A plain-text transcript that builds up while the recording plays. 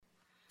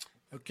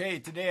Okay,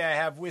 today I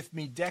have with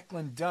me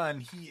Declan Dunn.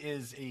 He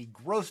is a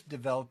growth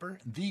developer,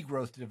 the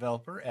growth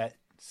developer at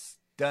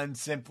Done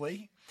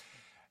Simply.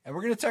 And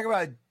we're going to talk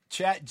about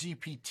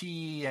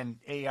ChatGPT and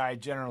AI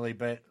generally,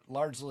 but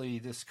largely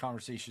this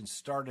conversation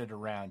started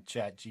around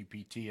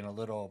ChatGPT and a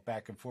little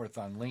back and forth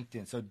on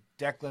LinkedIn. So,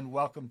 Declan,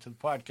 welcome to the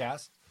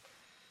podcast.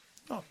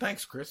 Oh,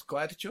 thanks, Chris.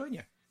 Glad to join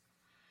you.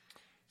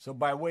 So,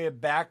 by way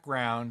of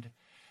background,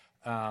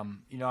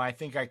 I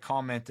think I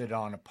commented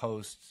on a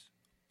post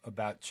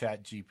about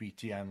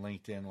ChatGPT on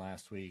LinkedIn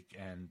last week,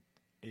 and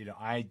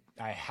I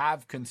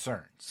have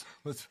concerns.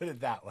 Let's put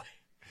it that way.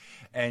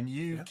 And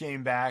you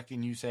came back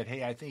and you said,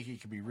 "Hey, I think it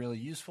could be really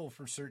useful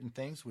for certain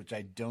things," which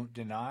I don't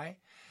deny.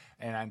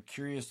 And I'm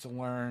curious to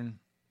learn,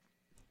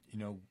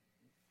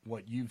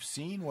 what you've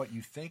seen, what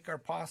you think are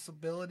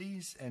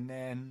possibilities, and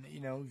then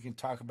we can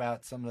talk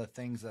about some of the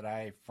things that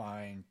I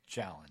find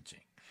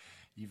challenging,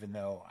 even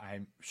though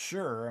I'm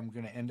sure I'm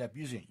going to end up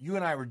using it. You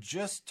and I were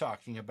just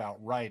talking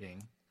about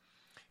writing.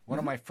 One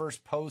of my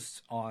first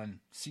posts on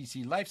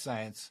CC Life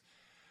Science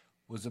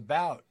was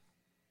about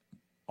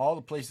all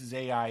the places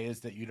AI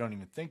is that you don't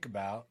even think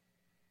about.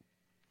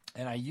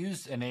 And I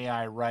used an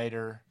AI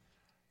writer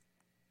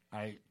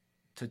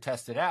to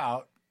test it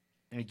out,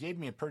 and it gave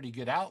me a pretty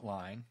good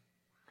outline.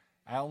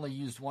 I only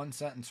used one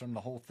sentence from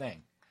the whole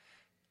thing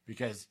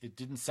because it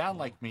didn't sound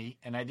like me,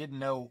 and I didn't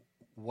know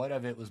what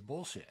of it was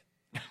bullshit.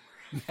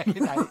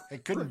 I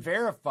couldn't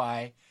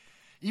verify,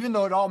 even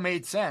though it all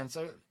made sense.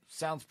 It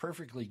sounds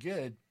perfectly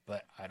good,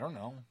 but I don't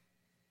know.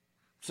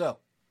 So,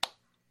 do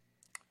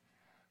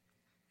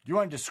you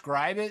want to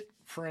describe it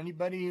for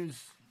anybody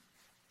who's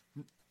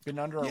been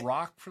under a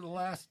rock for the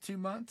last 2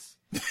 months?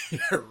 Yeah,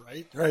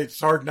 right.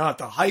 It's hard not.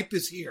 The hype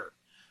is here.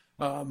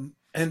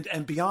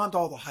 And beyond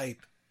all the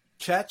hype,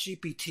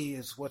 ChatGPT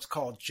is what's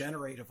called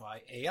generative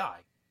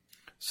AI.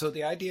 So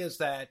the idea is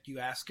that you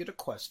ask it a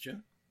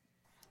question,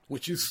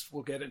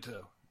 we'll get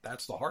into,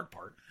 that's the hard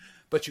part,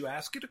 but you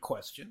ask it a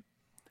question,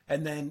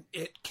 and then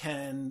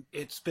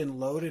it's been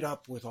loaded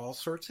up with all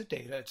sorts of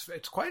data.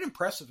 It's quite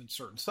impressive in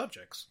certain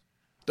subjects.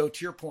 Though,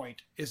 to your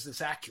point, is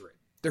this accurate?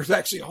 There's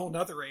actually a whole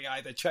nother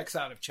AI that checks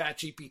out if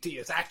ChatGPT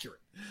is accurate.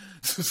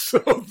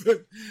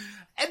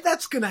 And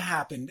that's going to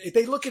happen.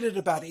 They look at it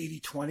about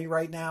 80-20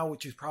 right now,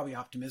 which is probably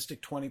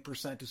optimistic.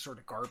 20% is sort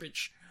of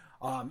garbage.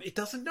 It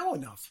doesn't know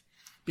enough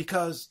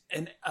because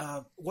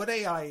what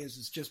AI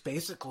is just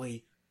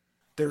basically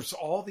there's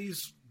all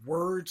these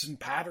words and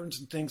patterns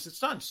and things it's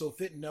done. So if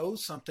it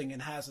knows something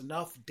and has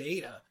enough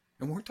data,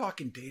 and we're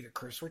talking data,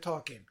 Chris, we're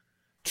talking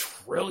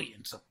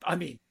trillions of,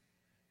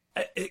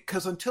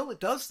 because until it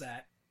does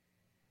that,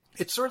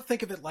 it's sort of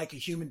think of it like a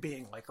human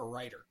being, like a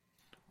writer.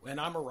 When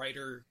I'm a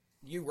writer,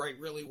 you write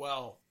really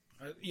well.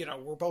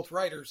 We're both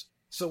writers,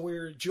 so we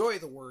enjoy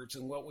the words.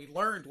 And what we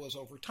learned was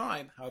over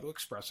time how to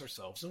express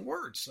ourselves in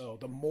words. So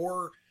the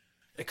more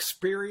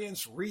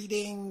experience,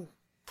 reading,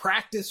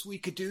 practice we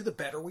could do, the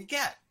better we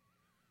get.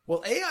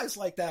 Well, AI is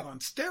like that on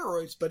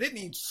steroids, but it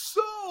needs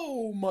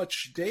so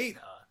much data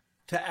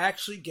to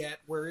actually get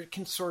where it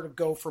can sort of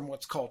go from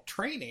what's called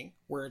training,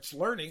 where it's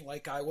learning,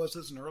 like I was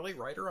as an early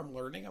writer. I'm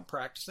learning, I'm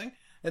practicing,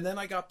 and then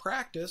I got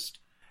practiced,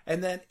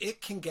 and then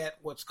it can get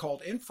what's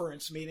called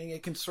inference, meaning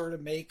it can sort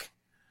of make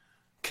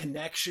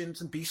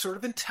connections and be sort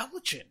of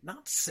intelligent,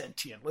 not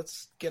sentient.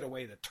 Let's get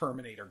away the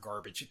Terminator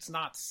garbage. It's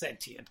not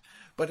sentient,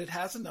 but it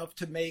has enough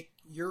to make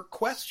your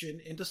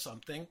question into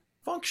something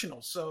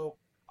functional. So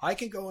I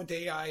can go into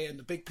AI and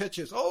the big pitch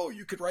is,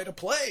 you could write a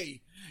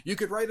play, you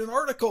could write an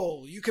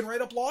article, you can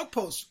write a blog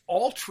post.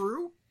 All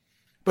true.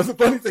 But the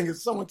funny thing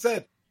is someone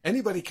said,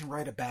 anybody can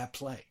write a bad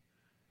play.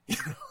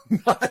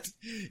 Not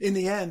in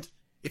the end,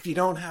 if you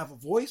don't have a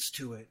voice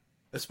to it,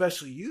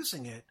 especially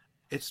using it,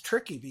 it's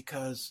tricky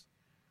because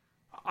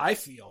I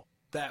feel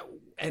that,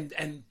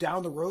 and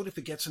down the road, if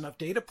it gets enough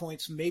data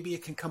points, maybe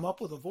it can come up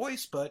with a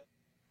voice, but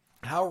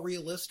how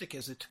realistic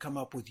is it to come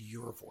up with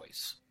your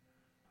voice?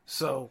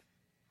 So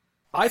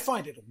I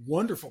find it a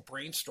wonderful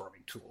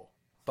brainstorming tool,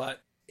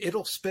 but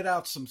it'll spit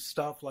out some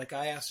stuff. Like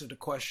I asked it a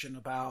question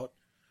about,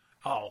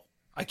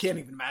 I can't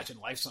even imagine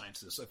life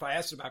sciences. If I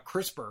asked about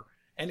CRISPR,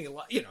 any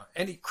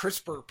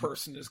CRISPR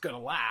person is going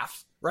to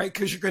laugh, right?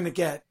 Because you're going to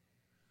get,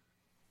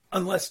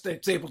 unless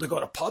it's able to go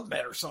to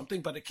PubMed or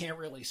something, but it can't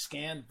really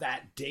scan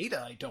that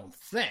data, I don't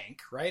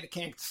think, right? It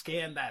can't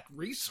scan that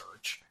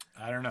research.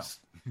 I don't know.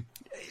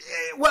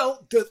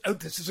 Well,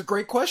 this is a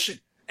great question.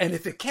 And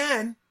if it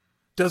can,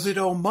 does it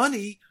owe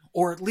money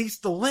or at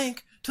least the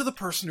link to the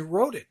person who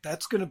wrote it?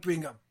 That's going to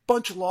bring a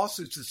bunch of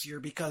lawsuits this year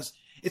because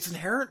it's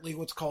inherently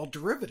what's called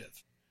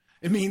derivative.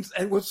 It means,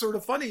 and what's sort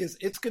of funny is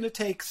it's going to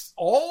take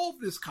all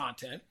this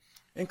content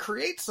and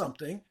create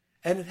something,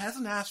 and it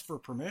hasn't asked for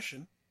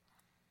permission.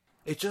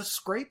 It just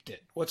scraped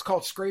it. What's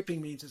called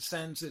scraping means it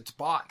sends its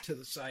bot to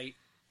the site,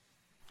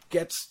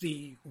 gets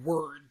the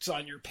words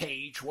on your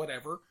page,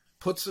 whatever,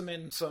 puts them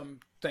in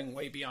something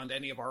way beyond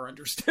any of our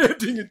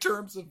understanding in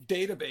terms of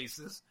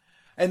databases,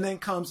 and then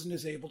comes and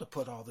is able to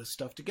put all this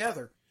stuff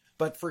together.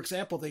 But for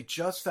example, they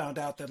just found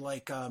out that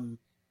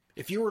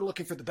if you were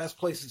looking for the best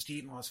places to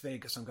eat in Las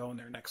Vegas, I'm going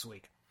there next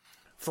week.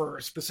 for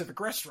a specific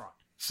restaurant.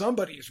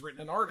 Somebody has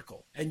written an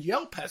article, and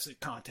Yelp has it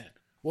content.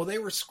 Well, they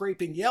were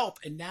scraping Yelp,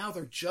 and now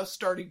they're just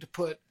starting to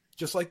put,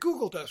 just like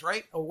Google does,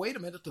 right? Oh, wait a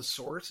minute, the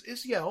source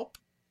is Yelp.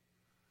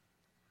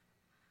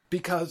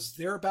 Because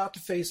they're about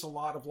to face a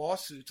lot of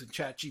lawsuits in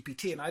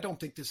ChatGPT, and I don't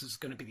think this is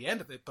going to be the end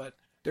of it, but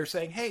they're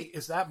saying, hey,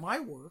 is that my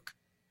work?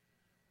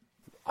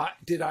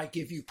 Did I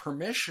give you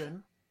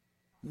permission?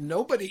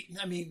 Nobody,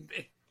 I mean,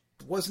 it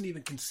wasn't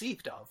even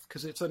conceived of,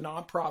 because it's a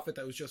nonprofit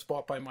that was just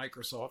bought by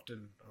Microsoft,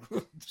 and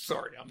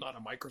sorry, I'm not a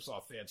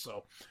Microsoft fan,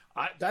 so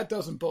that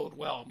doesn't bode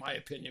well, in my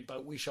opinion,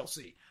 but we shall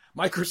see.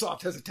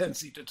 Microsoft has a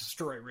tendency to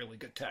destroy really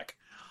good tech.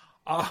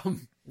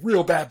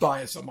 Real bad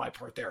bias on my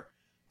part there.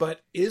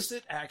 But is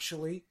it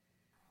actually,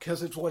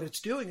 because it's what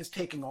it's doing is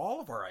taking all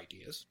of our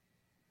ideas,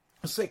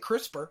 let's say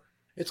CRISPR,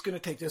 it's going to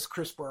take this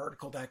CRISPR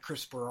article, that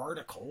CRISPR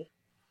article,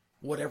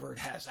 whatever it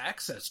has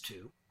access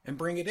to, and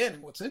bring it in.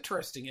 And what's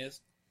interesting is,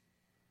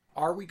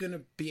 are we going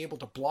to be able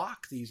to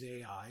block these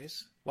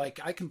AIs?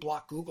 Like, I can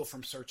block Google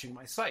from searching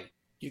my site.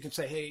 You can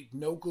say, hey,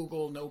 no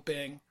Google, no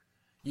Bing.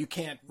 You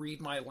can't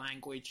read my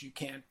language. You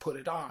can't put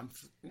it on.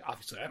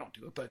 Obviously, I don't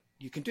do it, but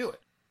you can do it.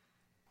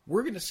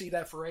 We're going to see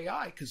that for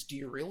AI, because do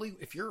you really,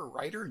 if you're a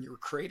writer and you're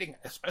creating,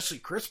 especially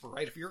CRISPR,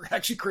 right? If you're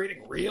actually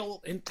creating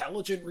real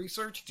intelligent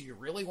research, do you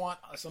really want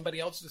somebody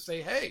else to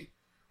say, hey,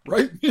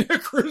 write me a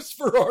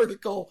CRISPR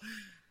article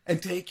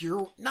and take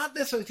your, not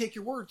necessarily take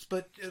your words,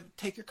 but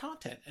take your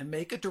content and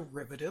make a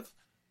derivative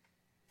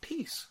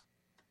piece?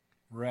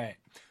 Right.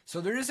 So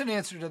there is an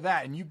answer to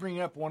that. And you bring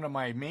up one of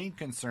my main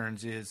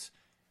concerns is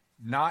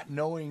not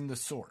knowing the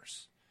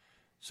source.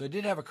 So I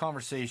did have a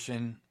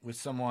conversation with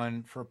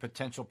someone for a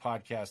potential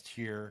podcast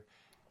here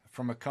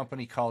from a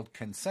company called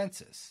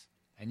Consensus.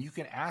 And you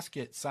can ask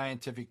it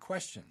scientific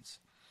questions.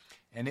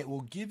 And it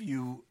will give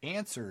you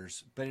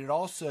answers, but it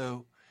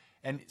also,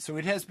 and so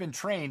it has been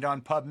trained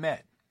on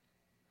PubMed.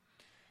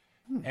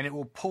 And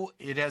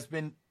it has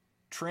been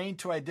trained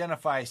to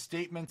identify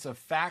statements of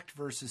fact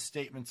versus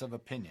statements of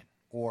opinion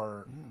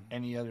or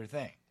any other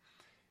thing.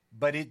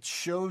 But it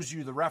shows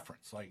you the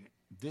reference. Like,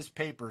 this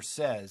paper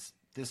says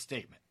this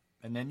statement.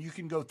 And then you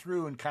can go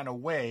through and kind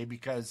of weigh,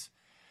 because,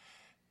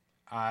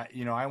 I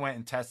went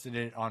and tested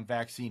it on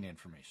vaccine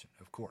information,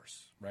 of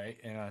course, right?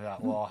 And I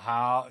thought, well,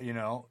 how,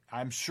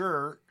 I'm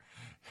sure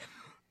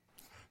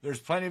there's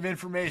plenty of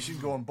information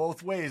going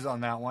both ways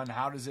on that one.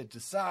 How does it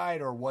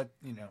decide, or what,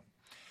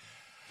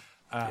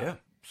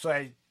 So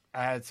I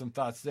had some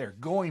thoughts there.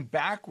 Going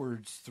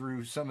backwards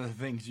through some of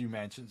the things you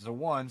mentioned. So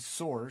one,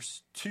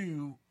 source.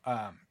 Two,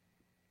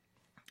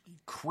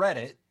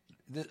 credit.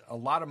 A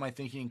lot of my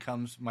thinking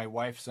comes, my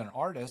wife's an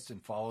artist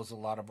and follows a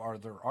lot of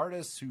other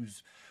artists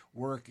whose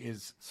work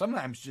is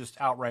sometimes just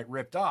outright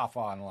ripped off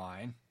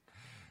online,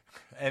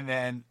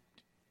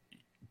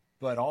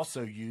 but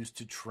also used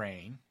to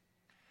train.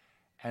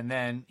 And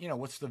then,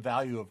 what's the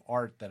value of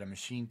art that a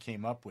machine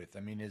came up with? I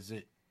mean, is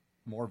it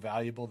more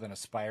valuable than a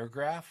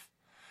spirograph?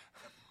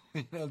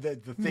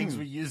 The things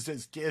we used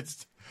as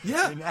kids.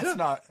 Yeah. I mean, that's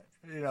not,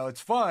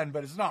 it's fun,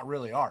 but it's not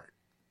really art.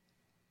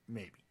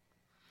 Maybe.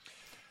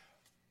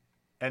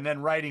 And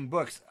then writing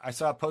books. I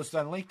saw a post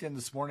on LinkedIn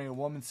this morning. A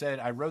woman said,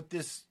 I wrote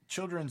this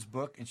children's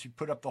book, and she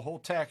put up the whole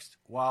text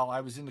while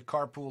I was in the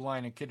carpool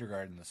line in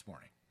kindergarten this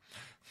morning.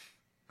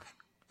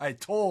 I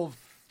told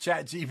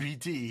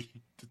ChatGPT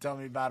to tell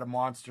me about a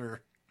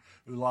monster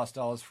who lost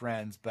all his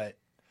friends, but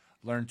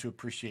learned to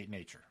appreciate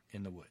nature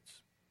in the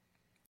woods.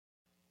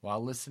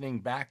 While listening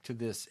back to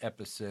this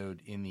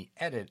episode in the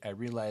edit, I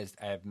realized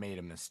I have made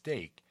a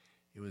mistake.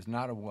 It was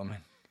not a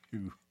woman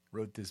who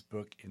wrote this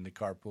book in the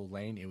carpool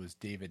lane. It was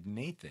David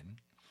Nathan.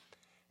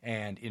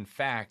 And in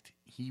fact,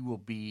 he will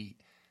be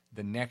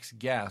the next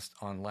guest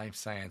on Life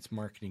Science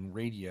Marketing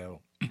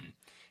Radio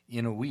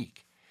in a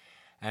week.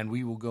 And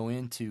we will go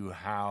into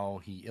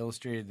how he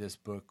illustrated this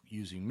book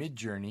using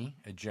Midjourney,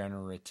 a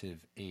generative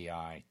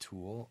AI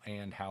tool,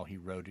 and how he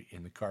wrote it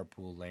in the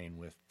carpool lane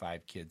with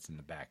 5 kids in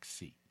the back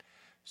seat.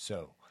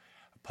 So,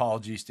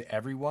 apologies to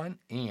everyone,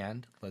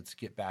 and let's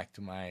get back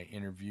to my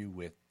interview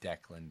with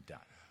Declan Dunn.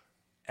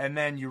 And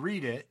then you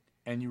read it,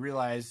 and you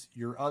realize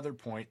your other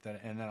point,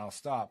 and then I'll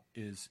stop,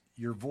 is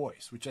your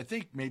voice, which I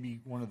think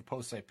maybe one of the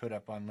posts I put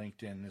up on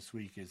LinkedIn this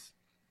week is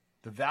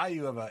the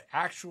value of an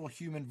actual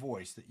human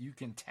voice that you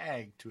can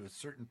tag to a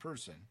certain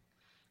person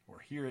or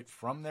hear it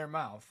from their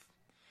mouth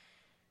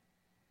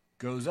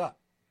goes up.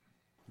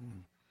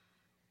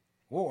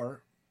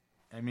 Or,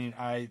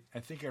 I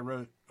think I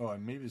wrote,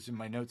 maybe it's in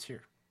my notes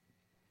here.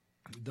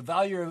 The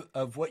value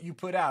of what you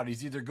put out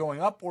is either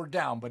going up or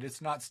down, but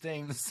it's not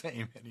staying the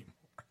same anymore.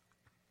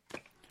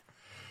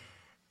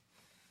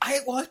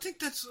 I think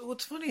that's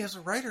what's funny. As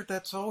a writer,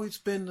 that's always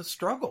been the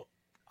struggle.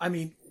 I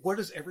mean, what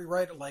is every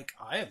writer like?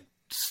 I am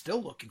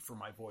still looking for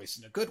my voice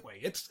in a good way.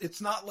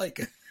 It's not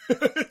like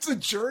it's a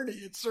journey.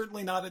 It's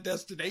certainly not a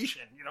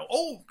destination.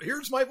 Oh,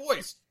 here's my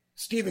voice.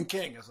 Stephen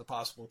King is a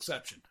possible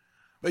exception,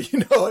 but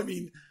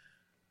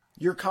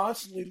you're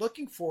constantly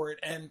looking for it,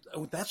 and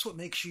that's what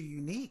makes you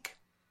unique.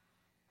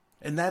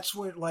 And that's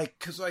what, like,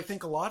 because I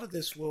think a lot of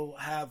this will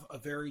have a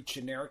very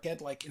generic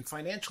end, like in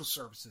financial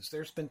services.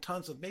 There's been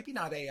tons of, maybe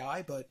not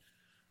AI, but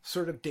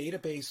sort of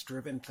database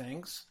driven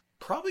things.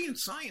 Probably in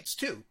science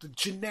too. The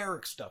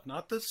generic stuff,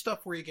 not the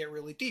stuff where you get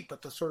really deep,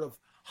 but the sort of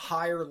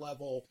higher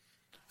level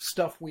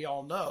stuff we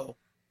all know.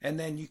 And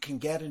then you can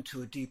get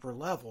into a deeper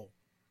level.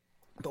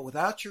 But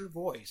without your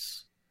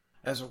voice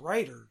as a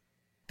writer,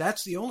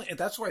 that's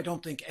why I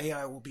don't think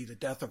AI will be the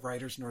death of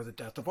writers nor the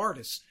death of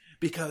artists.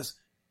 Because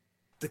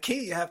the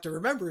key you have to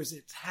remember is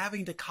it's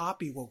having to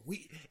copy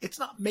it's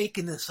not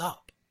making this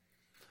up.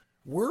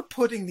 We're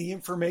putting the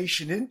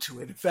information into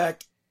it. In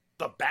fact,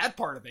 the bad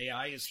part of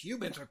AI is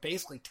humans are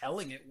basically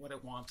telling it what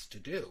it wants to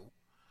do.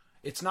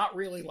 It's not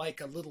really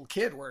like a little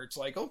kid where it's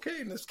like, okay,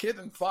 and this kid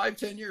in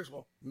 5-10 years,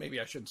 well, maybe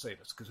I shouldn't say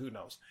this because who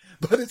knows,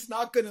 but it's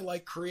not going to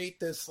like create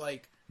this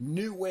like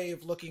new way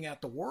of looking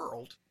at the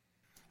world.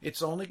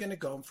 It's only going to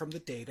go from the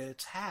data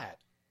it's had.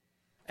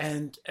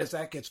 And as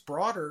that gets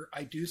broader,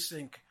 I do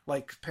think,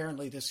 like,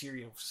 apparently this year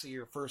you'll see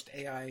your first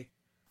AI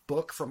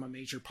book from a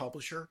major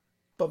publisher,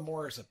 but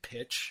more as a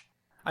pitch.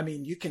 I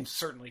mean, you can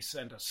certainly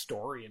send a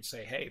story and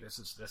say, hey, this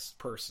is this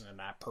person and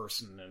that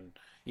person, and,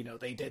 you know,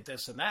 they did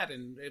this and that,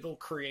 and it'll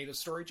create a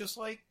story just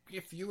like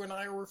if you and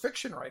I were a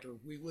fiction writer,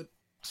 we would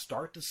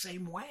start the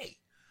same way.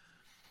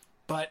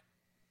 But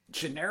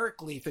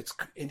generically, if it's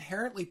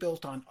inherently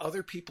built on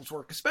other people's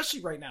work,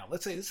 especially right now,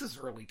 let's say this is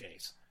early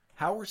days,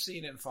 how we're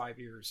seeing it in 5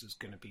 years is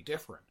going to be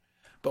different.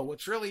 But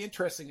what's really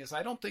interesting is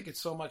I don't think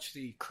it's so much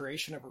the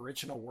creation of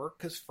original work,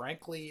 because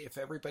frankly, if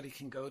everybody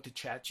can go to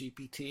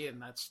ChatGPT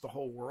and that's the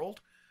whole world,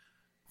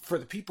 for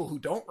the people who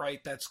don't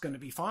write, that's going to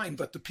be fine.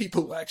 But the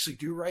people who actually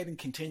do write and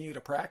continue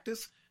to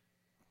practice,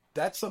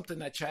 that's something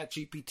that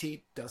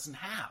ChatGPT doesn't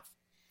have.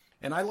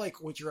 And I like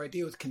what your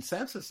idea with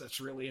consensus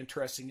that's really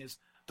interesting is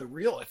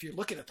if you're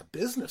looking at the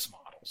business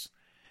models,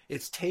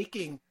 it's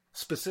taking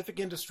specific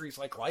industries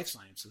like life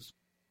sciences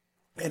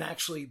and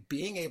actually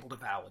being able to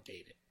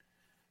validate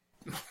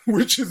it,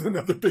 which is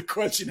another big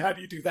question. How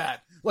do you do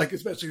that? Like,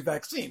 especially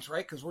vaccines,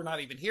 right? Because we're not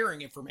even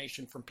hearing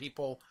information from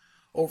people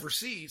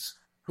overseas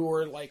who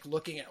are like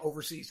looking at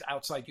overseas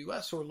outside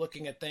U.S. who are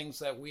looking at things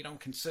that we don't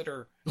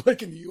consider.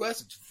 Like in the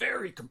U.S., it's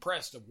very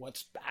compressed of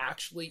what's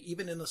actually,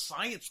 even in the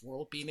science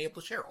world, being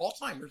able to share.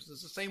 Alzheimer's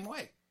is the same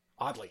way,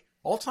 oddly.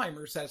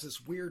 Alzheimer's has this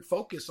weird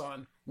focus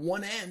on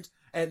one end,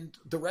 and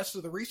the rest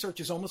of the research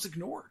is almost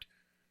ignored.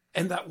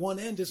 And that one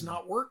end is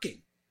not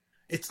working.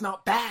 It's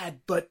not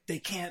bad, but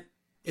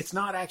it's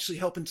not actually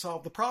helping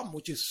solve the problem,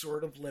 which is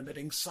sort of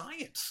limiting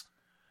science.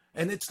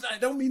 And I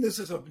don't mean this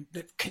as a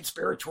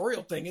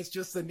conspiratorial thing. It's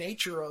just the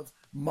nature of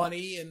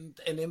money and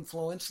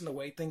influence and the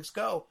way things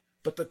go.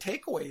 But the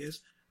takeaway is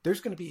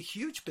there's going to be a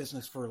huge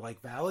business for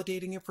like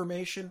validating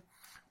information,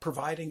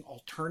 providing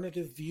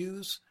alternative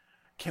views.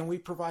 Can we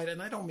provide,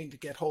 and I don't mean to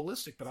get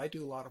holistic, but I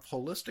do a lot of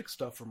holistic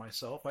stuff for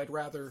myself. I'd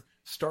rather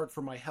start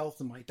from my health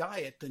and my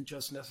diet than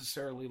just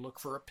necessarily look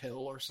for a pill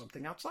or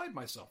something outside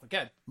myself.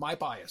 Again, my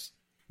bias.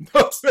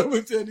 Not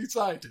selling to any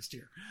scientist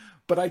here.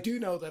 But I do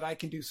know that I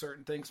can do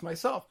certain things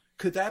myself.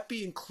 Could that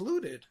be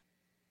included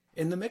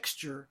in the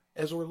mixture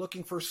as we're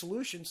looking for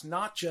solutions?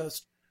 Not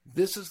just,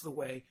 this is the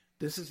way,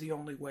 this is the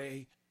only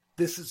way,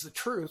 this is the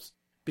truth.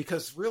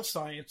 Because real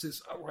science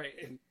is, right,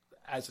 and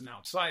as an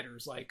outsider,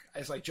 is like,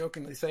 as I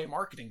jokingly say in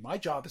marketing, my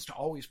job is to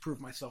always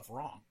prove myself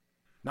wrong,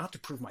 not to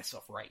prove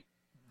myself right.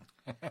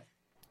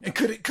 And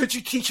could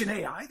you teach an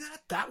AI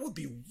that? That would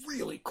be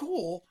really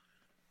cool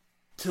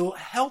to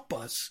help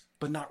us,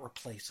 but not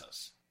replace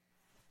us.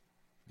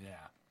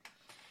 Yeah.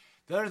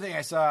 The other thing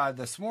I saw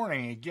this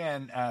morning,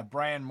 again,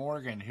 Brian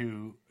Morgan,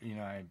 who, you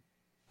know, I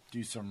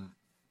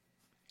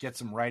get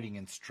some writing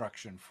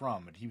instruction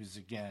from, but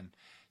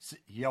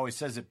he always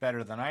says it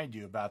better than I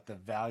do about the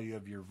value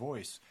of your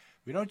voice.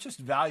 We don't just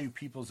value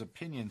people's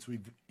opinions, we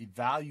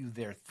value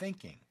their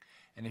thinking.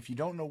 And if you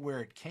don't know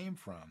where it came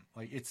from,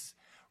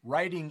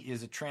 writing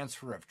is a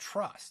transfer of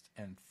trust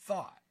and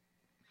thought.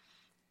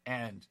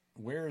 And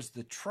where's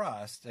the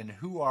trust, and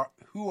who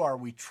are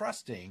we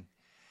trusting?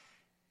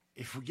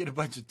 If we get a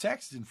bunch of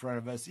text in front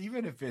of us,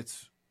 even if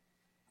it's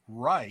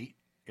right,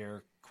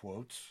 air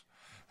quotes,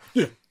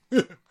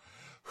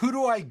 who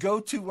do I go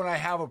to when I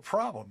have a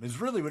problem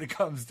is really what it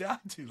comes down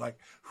to. Like,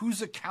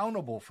 who's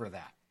accountable for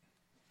that?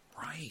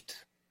 Right.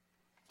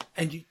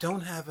 And you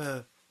don't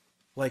have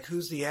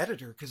who's the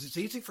editor? Because it's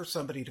easy for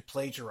somebody to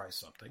plagiarize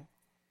something.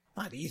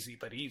 Not easy,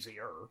 but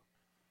easier.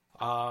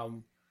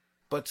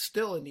 But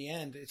still, in the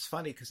end, it's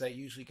funny because that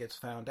usually gets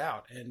found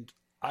out. And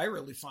I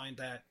really find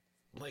that,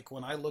 like,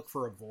 when I look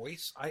for a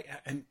voice,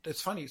 and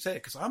it's funny you say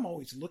it because I'm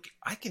always looking,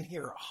 I can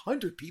hear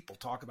 100 people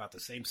talk about the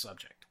same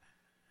subject.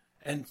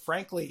 And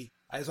frankly,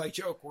 as I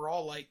joke, we're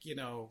all like, you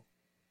know,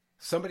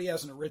 somebody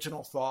has an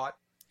original thought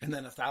and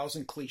then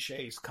 1,000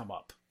 cliches come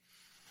up.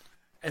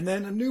 And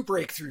then a new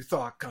breakthrough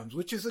thought comes,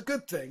 which is a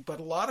good thing. But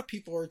a lot of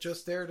people are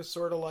just there to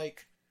sort of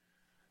like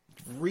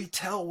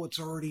retell what's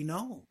already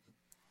known.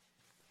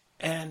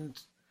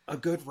 And a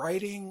good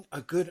writing,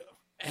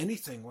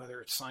 anything,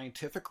 whether it's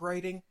scientific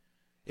writing,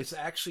 it's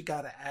actually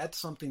got to add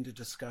something to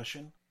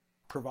discussion,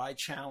 provide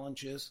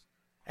challenges,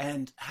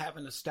 and have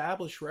an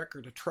established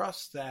record of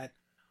trust that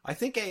I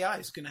think AI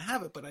is going to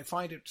have it, but I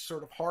find it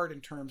sort of hard in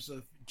terms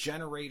of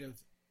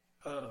generative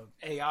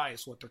AI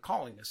is what they're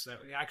calling this,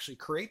 that we actually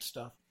create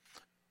stuff.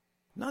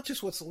 Not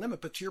just what's the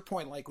limit, but to your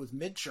point, like with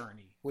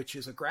Midjourney, which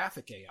is a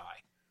graphic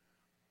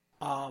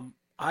AI.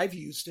 I've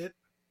used it.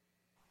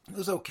 It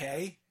was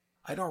okay.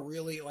 I don't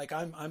really like.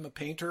 I'm a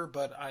painter,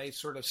 but I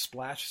sort of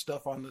splash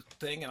stuff on the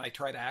thing, and I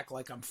try to act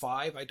like I'm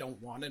 5. I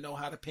don't want to know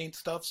how to paint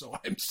stuff, so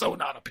I'm so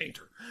not a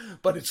painter.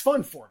 But it's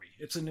fun for me.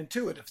 It's an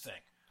intuitive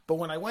thing. But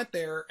when I went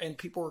there and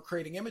people were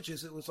creating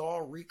images, it was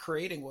all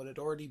recreating what had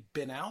already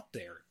been out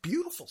there.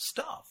 Beautiful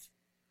stuff.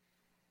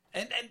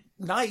 And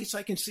nice.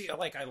 I can see,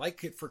 like, I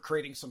like it for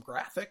creating some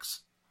graphics.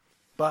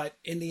 But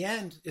in the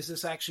end, is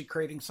this actually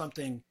creating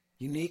something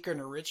unique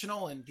and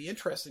original? And the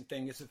interesting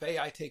thing is, if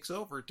AI takes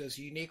over, does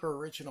unique or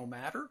original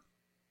matter?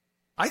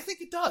 I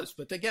think it does.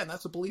 But again,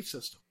 that's a belief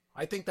system.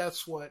 I think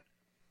that's what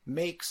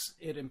makes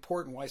it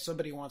important. Why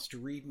somebody wants to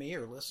read me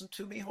or listen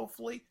to me,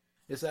 hopefully,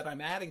 is that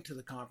I'm adding to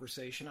the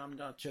conversation. I'm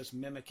not just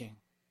mimicking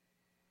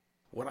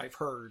what I've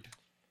heard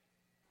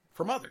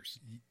from others.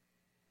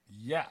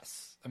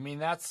 Yes. I mean,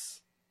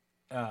 that's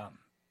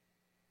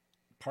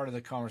part of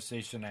the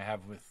conversation I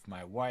have with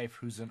my wife,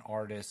 who's an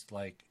artist.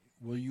 Like,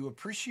 will you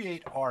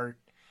appreciate art?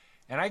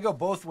 And I go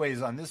both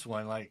ways on this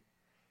one. Like,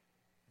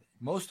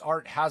 most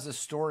art has a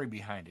story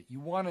behind it. You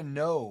want to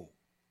know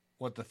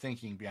what the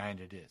thinking behind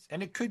it is.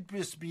 And it could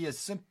just be as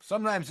simple.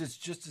 Sometimes it's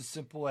just as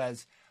simple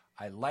as,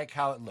 I like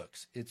how it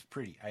looks. It's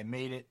pretty. I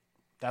made it.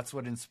 That's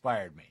what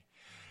inspired me.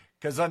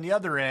 Because on the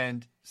other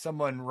end,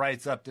 someone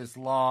writes up this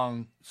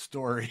long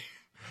story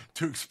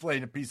to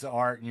explain a piece of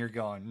art, and you're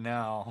going,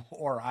 no,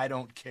 or I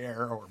don't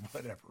care, or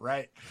whatever,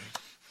 right?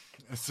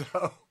 So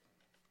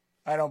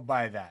I don't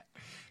buy that.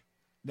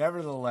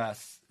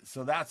 Nevertheless,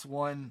 so that's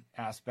one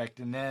aspect.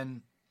 And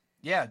then,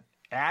 yeah,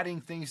 adding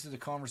things to the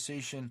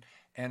conversation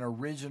and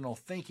original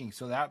thinking.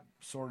 So that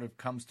sort of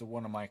comes to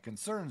one of my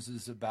concerns,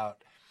 is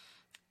about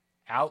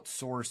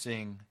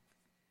outsourcing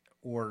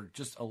or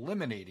just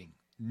eliminating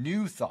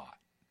new thought.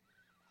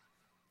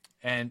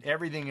 And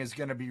everything is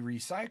going to be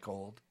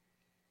recycled.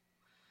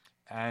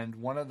 And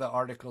one of the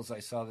articles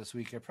I saw this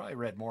week, I probably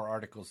read more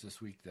articles this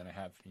week than I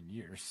have in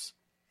years,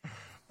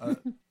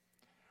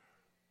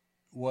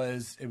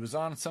 it was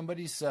on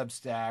somebody's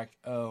Substack.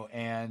 Oh,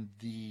 and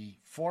the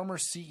former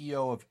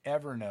CEO of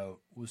Evernote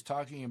was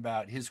talking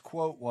about, his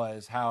quote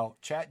was how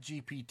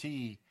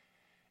ChatGPT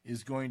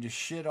is going to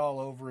shit all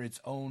over its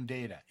own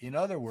data. In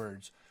other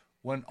words,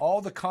 when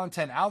all the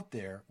content out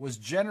there was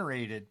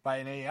generated by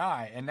an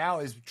AI and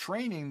now is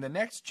training the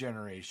next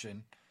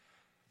generation,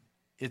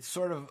 it's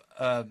sort of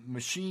a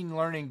machine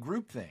learning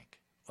groupthink.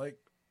 Like,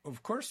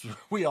 of course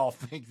we all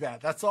think that.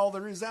 That's all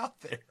there is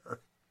out there.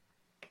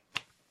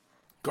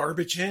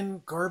 Garbage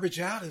in, garbage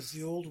out is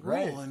the old rule.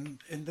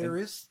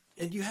 Right.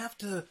 And you have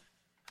to,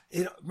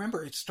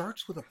 remember, it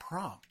starts with a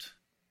prompt.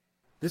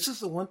 This is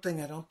the one thing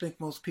I don't think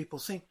most people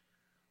see.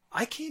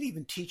 I can't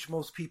even teach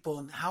most people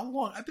in how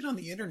long. I've been on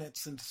the internet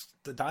since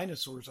the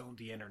dinosaurs owned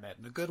the internet,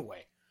 in a good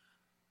way.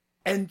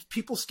 And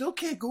people still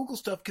can't Google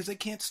stuff because they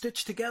can't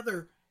stitch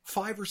together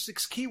 5 or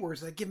 6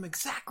 keywords that give them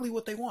exactly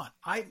what they want.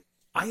 I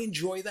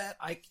enjoy that.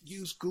 I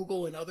use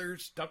Google and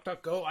others,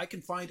 DuckDuckGo. I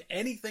can find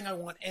anything I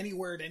want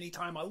anywhere at any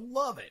time. I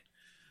love it.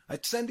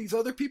 I'd send these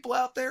other people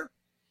out there,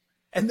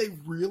 and they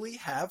really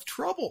have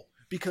trouble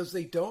because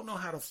they don't know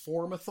how to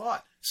form a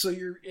thought. So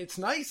it's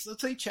nice.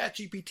 Let's say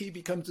ChatGPT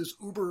becomes this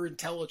uber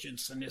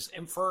intelligence and is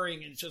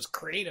inferring and just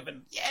creative,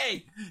 and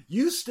yay,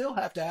 you still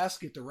have to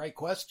ask it the right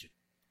question.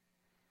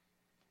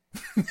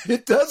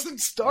 It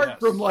doesn't start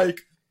from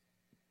like,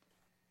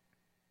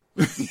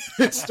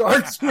 it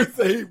starts with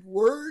a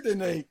word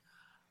and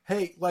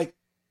hey, like,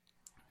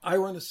 I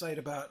run a site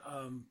about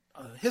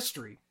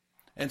history,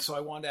 and so I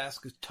wanted to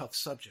ask a tough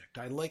subject.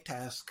 I like to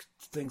ask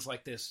things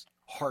like this,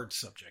 hard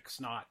subjects,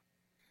 not,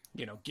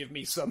 give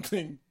me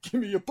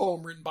a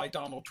poem written by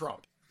Donald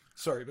Trump.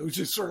 Sorry, it was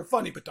just sort of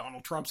funny, but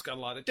Donald Trump's got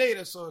a lot of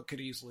data, so it could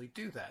easily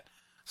do that.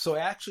 So I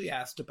actually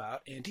asked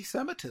about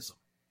anti-Semitism.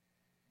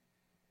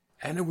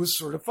 And it was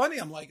sort of funny.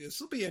 I'm like,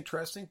 this will be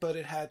interesting, but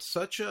it had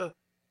such a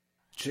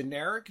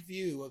generic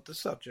view of the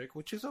subject,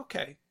 which is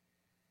okay.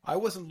 I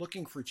wasn't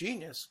looking for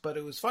genius, but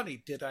it was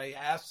funny. Did I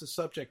ask the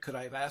subject? Could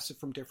I have asked it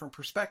from different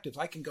perspectives?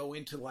 I can go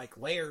into like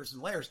layers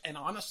and layers. And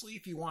honestly,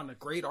 if you want a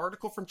great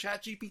article from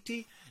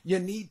ChatGPT, you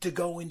need to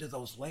go into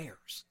those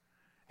layers.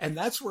 And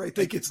that's where I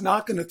think it's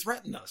not going to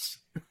threaten us.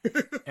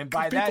 And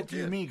by that, do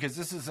you mean, because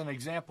this is an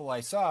example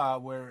I saw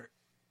where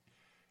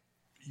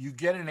you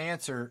get an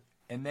answer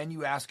and then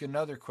you ask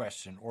another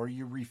question or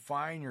you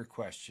refine your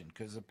question,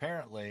 because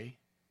apparently,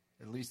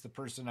 at least the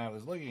person I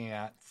was looking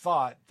at,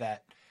 thought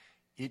that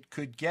it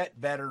could get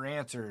better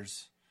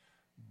answers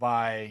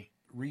by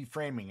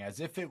reframing, as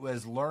if it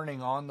was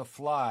learning on the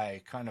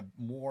fly kind of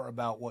more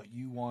about what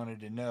you wanted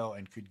to know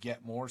and could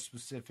get more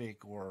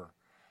specific or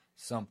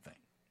something.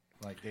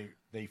 Like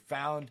they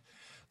found,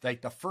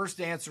 like, the first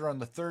answer on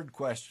the third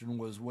question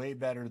was way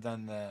better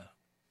than the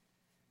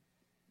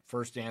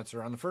first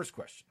answer on the first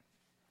question.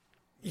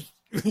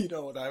 You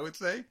know what I would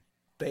say?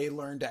 They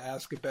learn to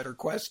ask a better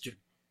question.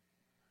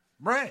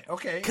 Right.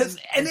 Okay. Because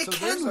and it so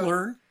can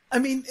learn. I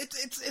mean,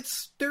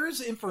 it's there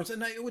is inference,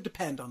 and it would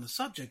depend on the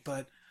subject,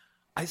 but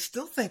I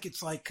still think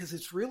it's like because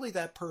it's really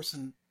that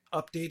person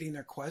updating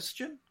their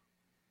question,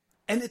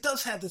 and it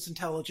does have this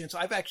intelligence.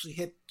 I've actually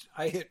hit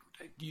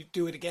you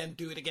do it again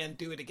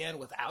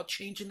without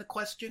changing the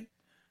question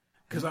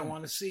because I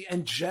want to see.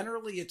 And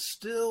generally, it's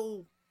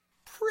still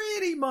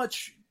pretty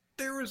much.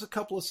 There was a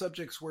couple of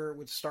subjects where it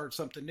would start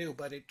something new,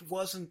 but it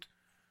wasn't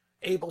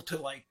able to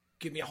like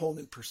give me a whole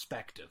new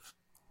perspective.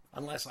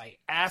 Unless I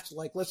asked,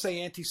 like, let's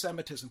say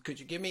anti-Semitism. Could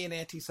you give me an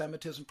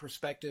anti-Semitism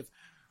perspective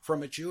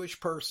from a Jewish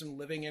person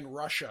living in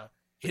Russia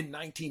in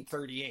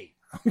 1938?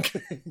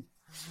 Okay.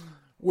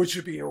 Which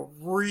would be a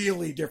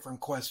really different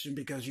question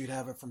because you'd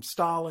have it from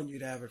Stalin,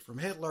 you'd have it from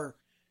Hitler,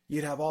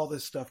 you'd have all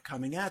this stuff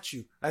coming at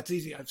you. That's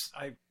easy.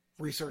 I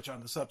research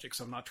on the subject,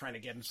 so I'm not trying to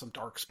get in some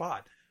dark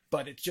spot.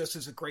 But it just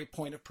is a great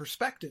point of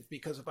perspective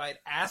because if I had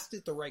asked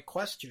it the right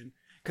question,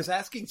 because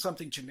asking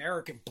something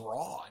generic and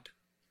broad,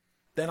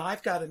 then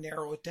I've got to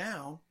narrow it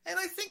down. And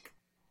I think,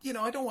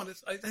 I don't want to,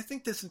 I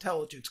think this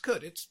intelligence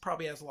could. It's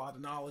probably has a lot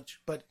of knowledge,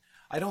 but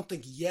I don't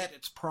think yet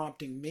it's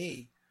prompting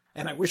me.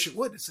 And I wish it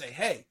would to say,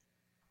 hey,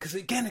 because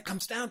again, it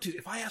comes down to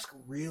if I ask a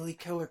really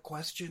killer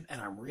question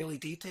and I'm really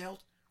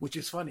detailed, which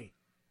is funny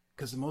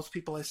because the most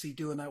people I see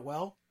doing that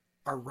well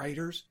are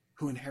writers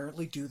who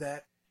inherently do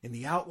that in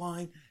the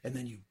outline. And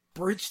then you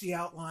bridge the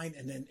outline.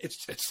 And then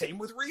it's the same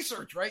with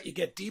research, right? You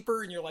get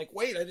deeper and you're like,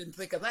 wait, I didn't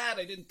think of that.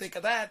 I didn't think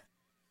of that.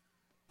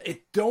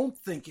 I don't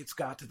think it's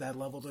got to that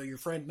level, though your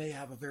friend may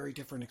have a very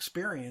different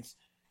experience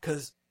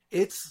because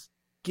it's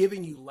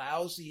giving you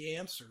lousy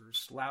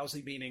answers,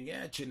 lousy meaning,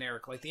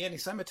 generic. Like the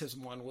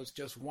anti-Semitism one was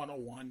just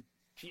 101.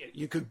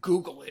 You could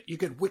Google it. You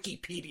could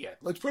Wikipedia.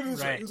 Let's put it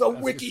this way. It was a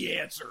wiki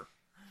answer,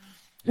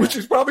 which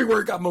is probably where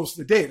it got most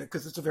of the data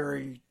because it's a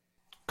very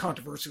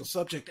controversial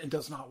subject and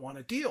does not want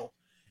to deal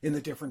in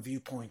the different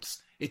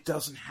viewpoints. It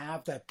doesn't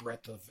have that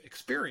breadth of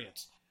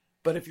experience.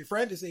 But if your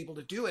friend is able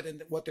to do it,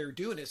 and what they're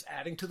doing is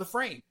adding to the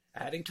frame,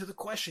 adding to the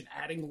question,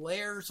 adding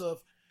layers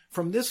of,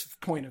 from this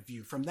point of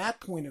view, from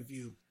that point of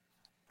view,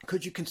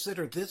 could you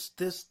consider this,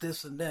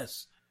 and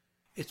this?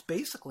 It's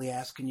basically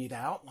asking you to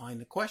outline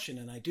the question.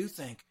 And I do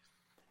think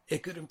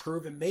it could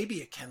improve and maybe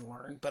it can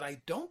learn, but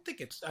I don't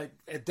think it's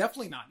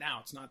definitely not now.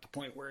 It's not the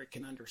point where it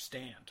can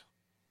understand.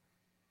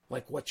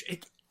 Like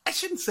I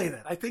shouldn't say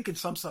that. I think in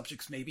some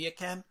subjects, maybe it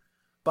can,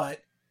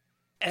 but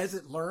as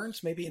it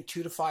learns, maybe in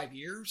 2 to 5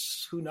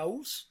 years, who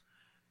knows?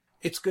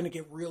 It's going to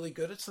get really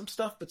good at some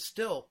stuff, but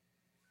still,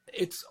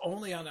 it's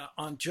only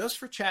on just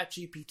for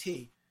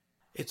ChatGPT.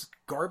 It's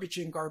garbage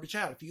in, garbage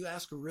out. If you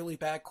ask a really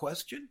bad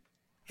question,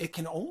 it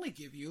can only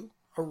give you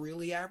a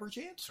really average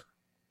answer.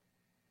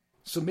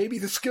 So maybe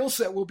the skill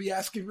set will be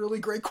asking really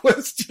great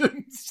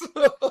questions.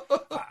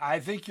 I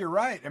think you're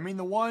right. I mean,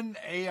 the one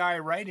AI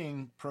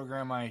writing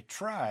program I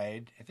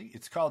tried, I think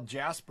it's called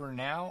Jasper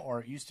now, or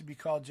it used to be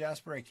called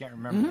Jasper. I can't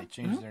remember. They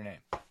changed their name,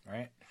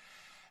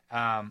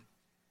 right?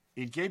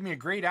 It gave me a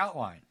great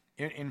outline.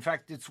 In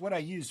fact, it's what I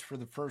used for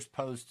the first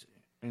post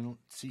in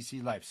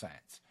CC Life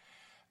Science.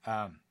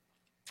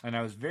 And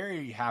I was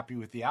very happy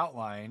with the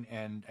outline.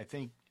 And I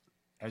think,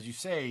 as you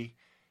say,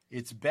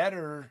 it's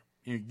better.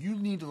 You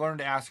need to learn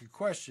to ask a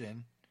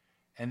question,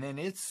 and then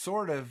it's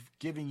sort of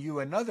giving you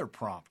another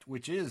prompt,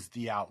 which is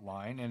the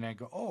outline. And I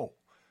go, oh,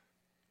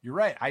 you're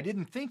right. I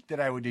didn't think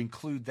that I would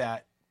include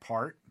that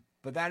part,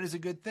 but that is a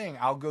good thing.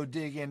 I'll go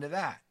dig into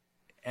that.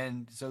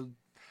 And so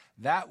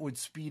that would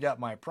speed up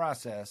my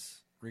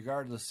process,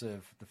 regardless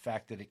of the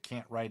fact that it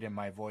can't write in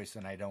my voice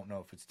and I don't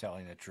know if it's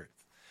telling the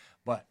truth.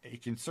 But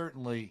it can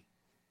certainly,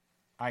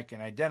 I can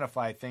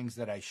identify things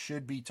that I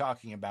should be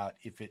talking about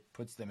if it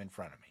puts them in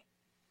front of me.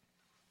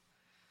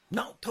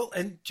 No,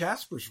 and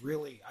Jasper's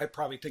really, I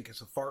probably think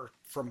it's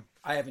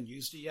I haven't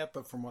used it yet,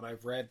 but from what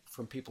I've read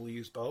from people who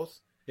use both,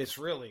 it's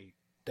really,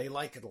 they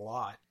like it a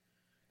lot.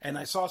 And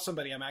I saw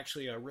I'm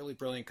actually a really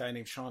brilliant guy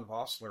named Sean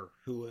Vossler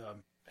who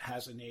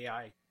has an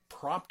AI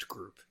prompt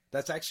group.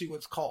 That's actually what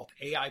it's called,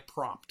 AI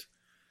prompt.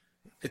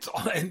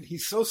 And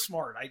he's so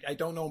smart. I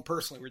don't know him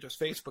personally. We're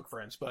just Facebook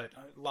friends, but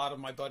a lot of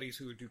my buddies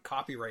who do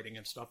copywriting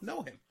and stuff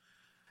know him.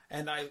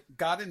 And I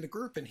got in the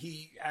group and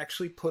he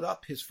actually put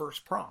up his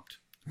first prompt.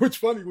 Which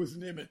funny was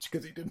an image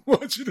because he didn't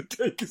want you to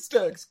take his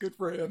text. Good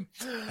for him.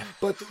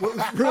 But what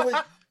was really,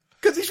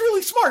 because he's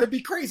really smart. It'd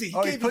be crazy.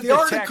 He gave you the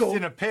article text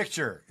in a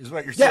picture, is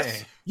what you're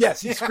saying.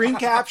 Yes, he screen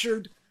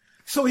captured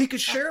so he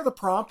could share the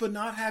prompt but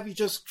not have you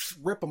just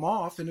rip them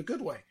off in a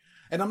good way.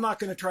 And I'm not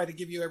going to try to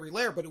give you every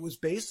layer, but it was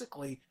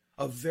basically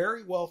a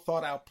very well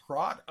thought out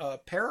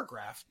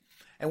paragraph.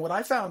 And what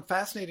I found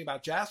fascinating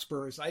about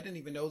Jasper is I didn't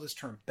even know this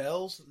term,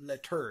 Belles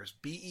Lettres,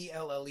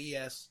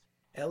 Belleses,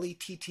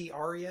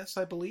 Letters,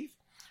 I believe.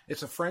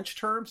 It's a French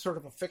term, sort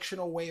of a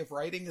fictional way of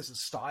writing as a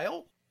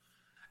style.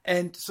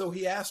 And so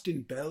he asked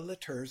in Belles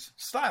Lettres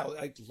style.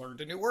 I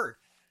learned a new word.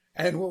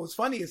 And what was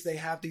funny is they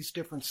have these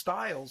different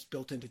styles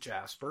built into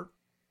Jasper.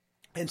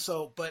 And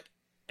so, but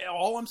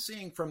all I'm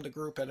seeing from the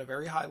group at a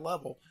very high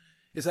level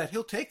is that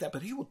he'll take that,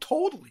 but he will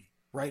totally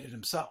write it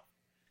himself.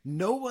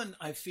 No one,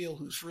 I feel,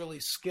 who's really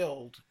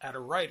skilled at a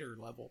writer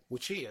level,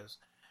 which he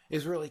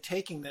is really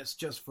taking this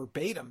just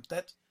verbatim.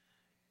 That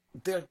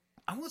they're,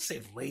 I won't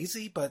say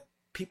lazy, but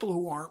people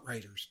who aren't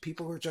writers,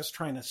 people who are just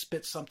trying to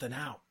spit something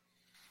out,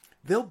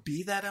 there'll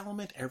be that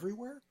element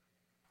everywhere.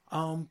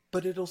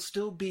 But it'll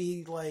still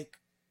be like,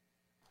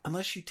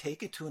 unless you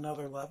take it to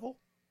another level,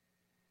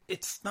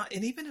 it's not.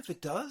 And even if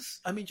it does,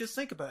 I mean, just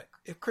think about it.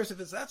 If Chris, if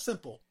it's that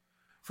simple,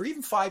 for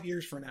even 5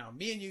 years from now,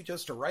 me and you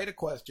just to write a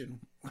question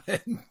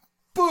and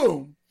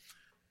boom,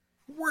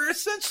 we're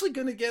essentially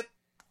going to get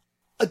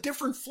a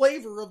different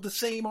flavor of the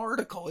same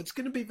article. It's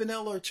going to be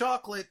vanilla or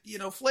chocolate,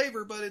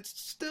 flavor, but it's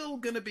still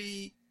going to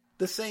be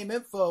the same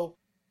info.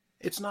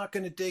 It's not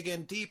going to dig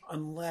in deep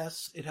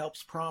unless it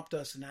helps prompt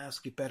us and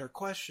ask it better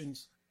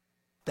questions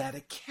that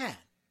it can.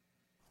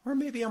 Or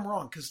maybe I'm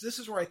wrong, because this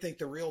is where I think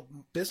the real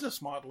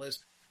business model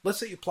is. Let's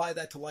say you apply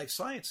that to life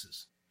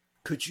sciences.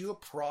 Could you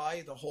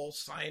apply the whole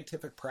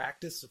scientific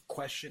practice of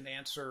question,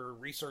 answer,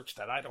 research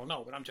that I don't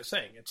know, but I'm just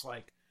saying, it's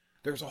like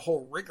there's a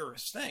whole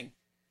rigorous thing.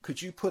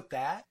 Could you put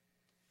that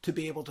to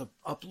be able to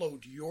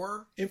upload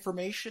your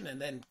information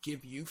and then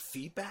give you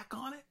feedback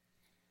on it?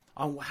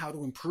 On how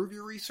to improve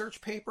your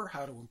research paper,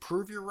 how to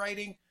improve your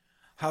writing,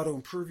 how to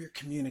improve your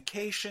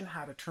communication,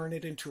 how to turn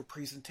it into a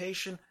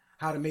presentation,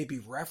 how to maybe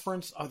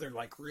reference other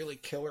like really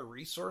killer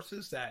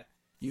resources that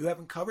you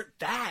haven't covered.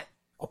 That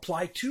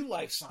apply to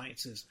life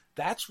sciences.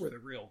 That's where the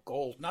real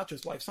gold, not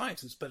just life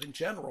sciences, but in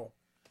general,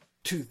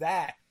 to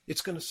that,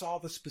 it's going to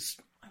solve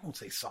I won't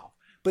say solve,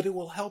 but it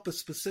will help a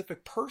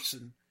specific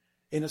person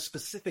in a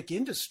specific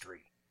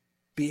industry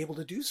be able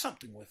to do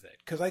something with it.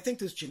 Because I think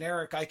this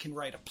generic, I can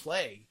write a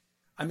play.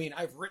 I mean,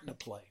 I've written a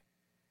play.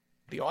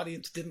 The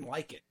audience didn't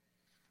like it.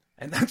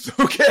 And that's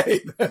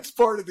okay. That's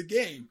part of the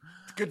game.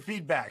 It's good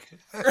feedback.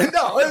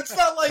 No, it's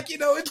not like,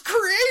 it's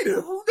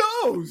creative. Who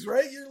knows,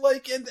 right? You're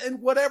like,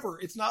 and whatever.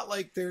 It's not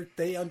like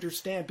they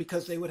understand,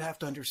 because they would have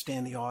to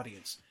understand the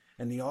audience.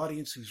 And the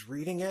audience who's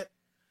reading it,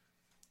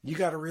 you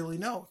got to really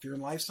know. If you're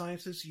in life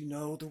sciences,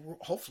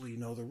 hopefully you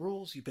know the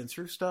rules. You've been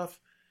through stuff.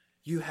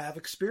 You have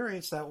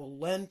experience that will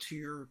lend to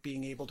your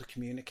being able to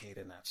communicate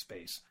in that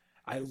space.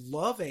 I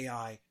love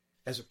AI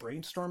as a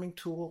brainstorming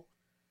tool,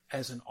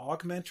 as an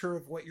augmenter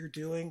of what you're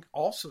doing,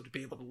 also to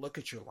be able to look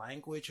at your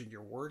language and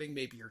your wording.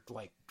 Maybe your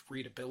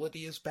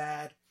readability is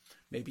bad.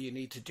 Maybe you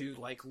need to do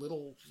a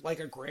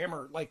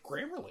grammar, like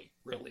Grammarly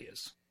really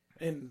is.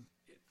 And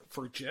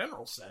for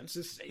general sense,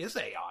 this is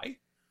AI.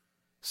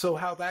 So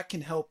how that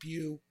can help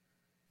you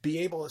be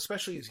able,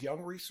 especially as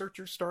young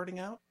researchers starting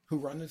out, who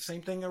run the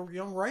same thing a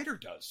young writer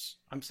does.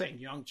 I'm saying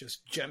young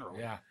just generally.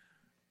 Yeah.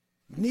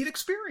 Need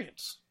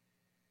experience.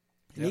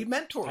 Yep. Need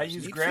mentors. I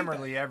use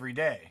Grammarly every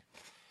day.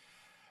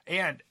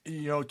 And,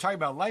 talking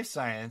about life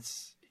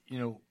science,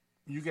 you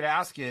could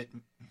ask it,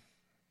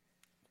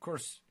 of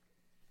course,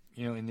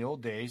 in the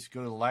old days,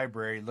 go to the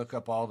library, look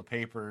up all the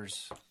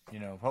papers,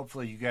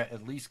 hopefully you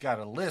at least got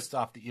a list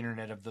off the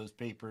internet of those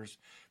papers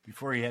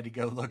before you had to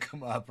go look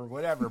them up or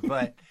whatever.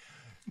 But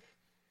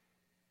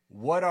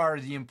what are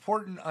the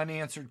important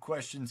unanswered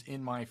questions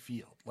in my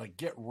field? Like,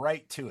 get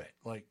right to it.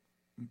 Like,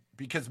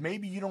 because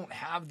maybe you don't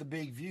have the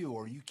big view,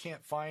 or you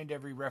can't find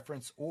every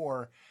reference,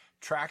 or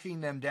tracking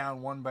them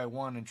down one by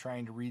one and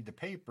trying to read the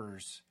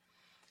papers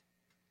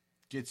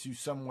gets you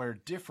somewhere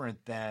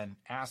different than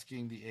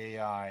asking the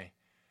AI,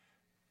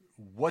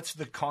 what's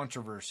the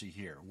controversy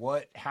here?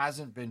 What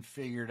hasn't been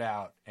figured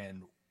out?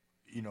 And,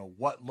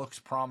 what looks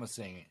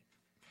promising?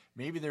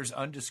 Maybe there's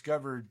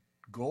undiscovered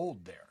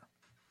gold there.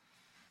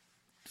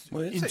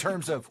 Well, in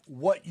terms of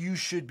what you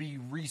should be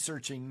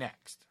researching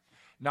next.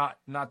 Not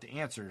the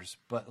answers,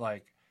 but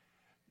like,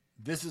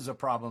 this is a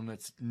problem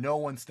that's no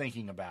one's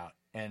thinking about,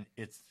 and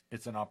it's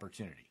an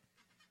opportunity.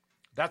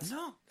 That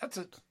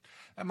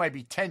might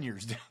be 10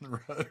 years down the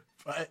road,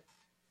 but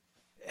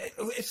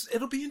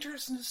it'll be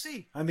interesting to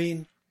see. I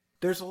mean,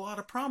 there's a lot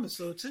of promise,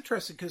 so it's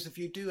interesting because if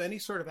you do any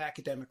sort of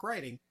academic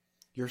writing,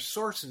 your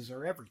sources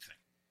are everything.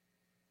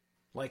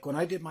 Like when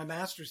I did my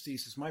master's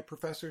thesis, my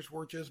professors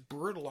were just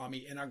brutal on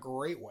me in a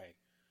great way.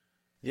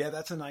 Yeah,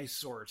 that's a nice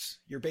source.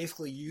 You're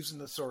basically using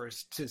the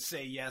source to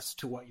say yes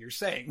to what you're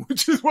saying,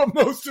 which is what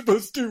most of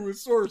us do with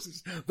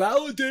sources.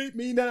 Validate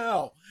me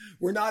now.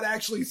 We're not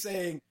actually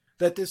saying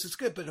that this is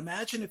good. But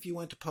imagine if you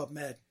went to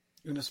PubMed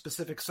in a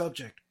specific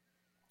subject,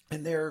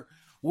 and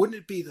wouldn't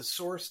it be the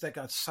source that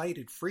got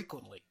cited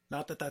frequently?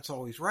 Not that that's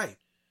always right,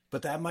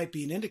 but that might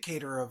be an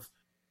indicator of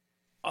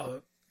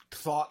a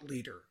thought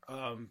leader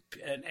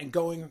and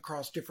going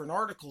across different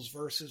articles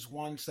versus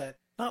ones that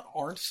not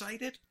aren't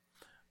cited,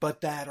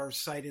 but that are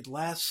cited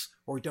less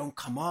or don't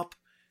come up,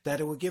 that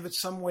it would give it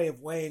some way of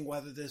weighing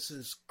whether this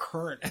is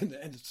current, and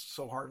it's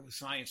so hard with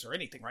science or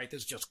anything, right?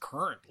 This is just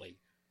currently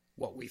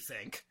what we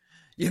think,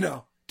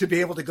 to be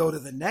able to go to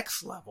the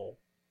next level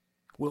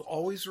will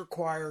always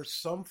require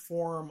some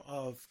form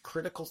of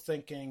critical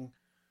thinking,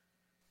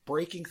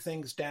 breaking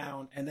things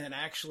down, and then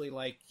actually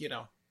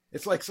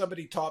it's like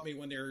somebody taught me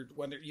when they're,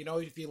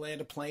 if you land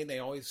a plane, they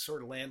always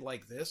sort of land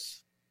like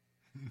this.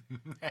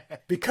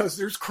 because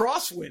there's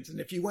crosswinds. And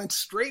if you went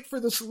straight for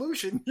the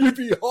solution, you'd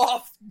be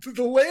off to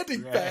the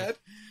landing pad.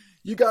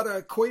 You got to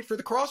equate for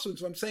the crosswinds.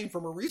 So I'm saying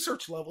from a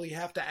research level, you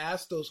have to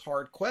ask those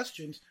hard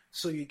questions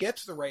so you get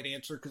to the right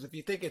answer. Because if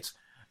you think it's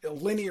a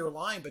linear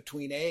line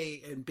between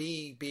A and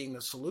B being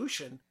the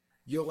solution,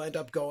 you'll end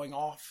up going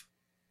off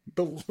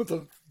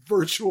the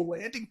virtual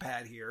landing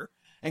pad here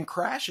and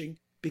crashing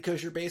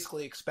because you're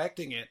basically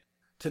expecting it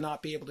to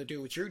not be able to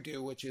do what you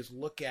do, which is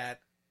look at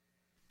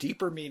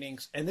deeper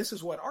meanings. And this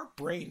is what our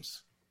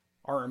brains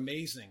are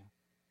amazing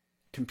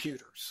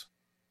computers.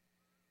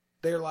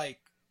 They're like,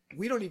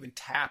 we don't even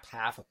tap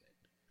half of it.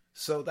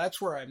 So that's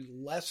where I'm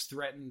less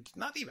threatened.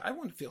 Not even, I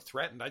wouldn't feel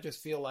threatened. I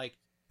just feel like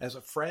as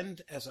a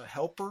friend, as a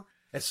helper,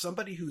 as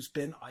somebody who's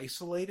been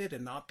isolated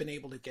and not been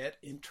able to get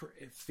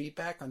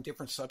feedback on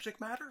different subject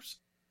matters.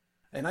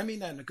 And I mean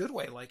that in a good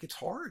way. Like, it's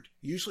hard.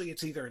 Usually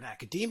it's either in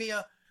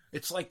academia.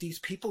 It's like these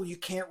people you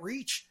can't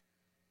reach.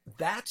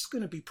 That's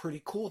going to be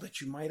pretty cool that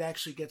you might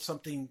actually get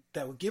something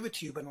that would give it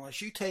to you. But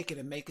unless you take it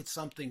and make it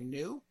something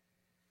new,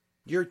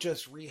 you're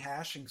just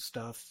rehashing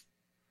stuff.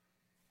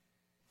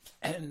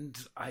 And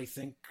I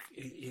think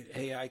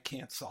AI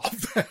can't solve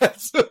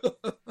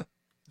that.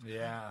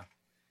 Yeah.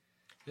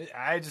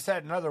 I just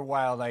had another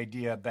wild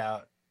idea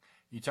about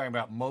you talking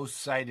about most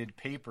cited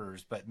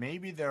papers, but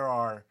maybe there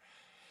are,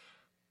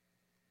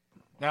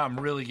 now I'm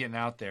really getting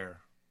out there,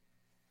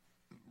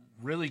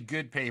 really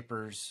good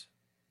papers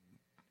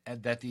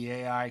that the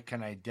AI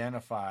can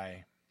identify,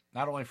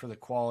 not only for the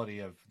quality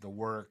of the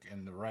work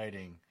and the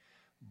writing,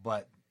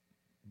 but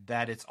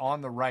that it's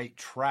on the right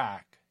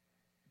track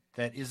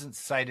that isn't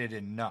cited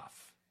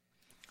enough.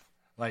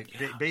 Like,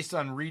 based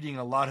on reading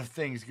a lot of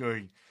things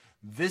going,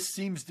 this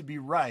seems to be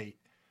right,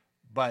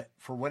 but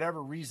for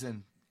whatever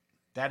reason,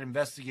 that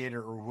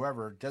investigator or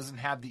whoever doesn't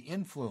have the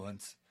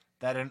influence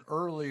that an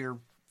earlier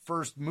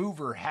first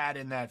mover had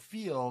in that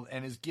field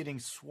and is getting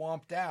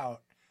swamped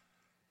out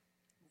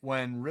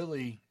when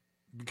really,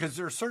 because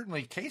there are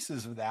certainly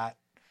cases of that,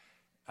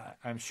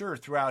 I'm sure,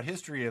 throughout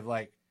history of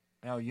like,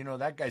 now, you know,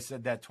 that guy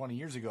said that 20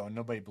 years ago and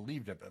nobody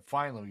believed it, but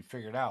finally we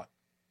figured out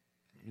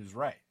he was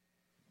right.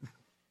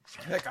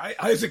 Heck,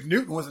 Isaac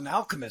Newton was an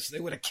alchemist. They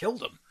would have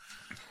killed him.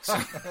 So,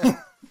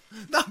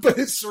 no, but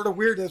it's sort of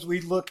weird as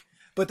we look.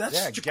 But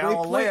that's such a great point.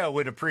 Galileo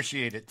would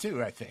appreciate it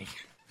too, I think.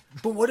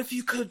 But what if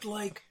you could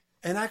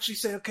and actually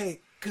say,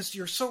 okay, because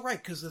you're so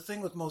right, because the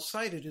thing with most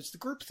cited is the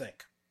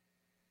groupthink.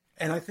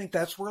 And I think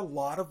that's where a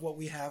lot of what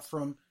we have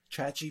from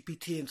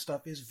ChatGPT and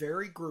stuff is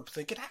very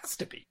groupthink. It has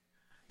to be.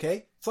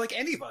 Okay? It's like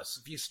any of us.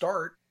 If you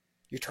start,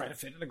 you're trying to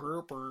fit in a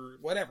group or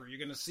whatever, you're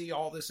going to see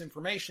all this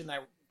information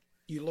that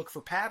you look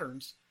for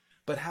patterns.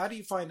 But how do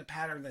you find the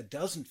pattern that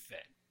doesn't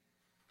fit?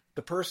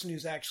 The person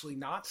who's actually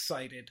not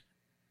cited,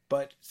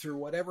 but through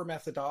whatever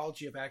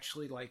methodology of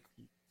actually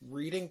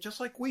reading, just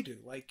like we do.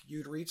 Like,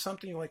 you'd read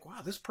something, you're like,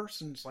 wow, this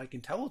person's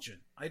intelligent.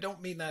 I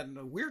don't mean that in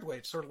a weird way.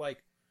 It's sort of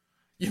like,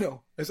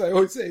 as I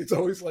always say, it's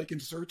always like in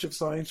search of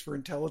science for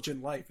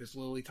intelligent life, as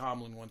Lily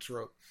Tomlin once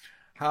wrote.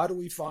 How do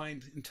we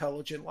find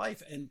intelligent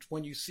life? And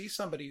when you see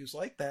somebody who's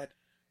like that,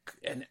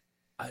 and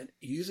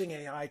using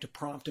AI to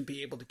prompt and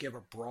be able to give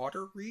a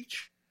broader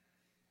reach,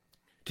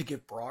 to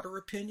give broader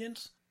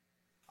opinions,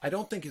 I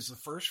don't think is the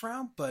first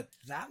round, but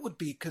that would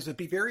be, because it'd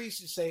be very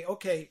easy to say,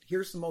 okay,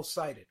 here's the most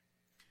cited.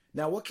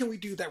 Now, what can we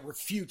do that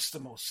refutes the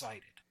most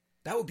cited?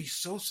 That would be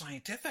so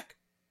scientific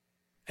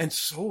and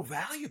so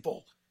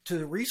valuable to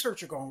the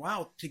researcher going,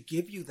 wow, to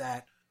give you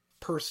that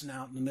person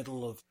out in the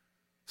middle of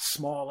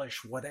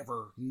smallish,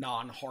 whatever,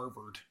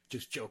 non-Harvard,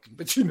 just joking,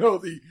 but to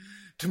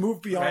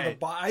move beyond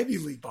the Ivy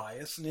League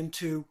bias and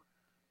into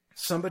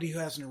somebody who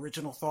has an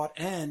original thought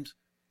and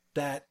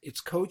that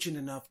it's cogent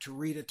enough to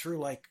read it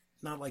through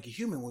not like a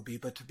human would be,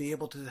 but to be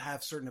able to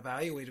have certain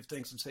evaluative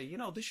things and say,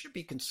 this should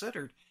be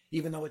considered,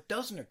 even though it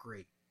doesn't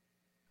agree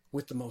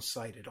with the most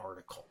cited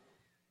article.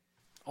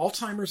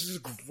 Alzheimer's is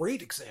a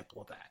great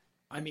example of that.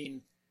 I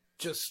mean,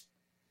 just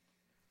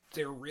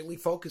they're really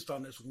focused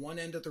on this one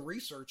end of the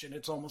research, and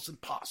it's almost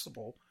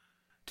impossible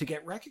to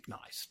get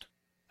recognized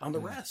on the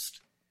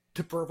rest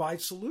to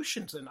provide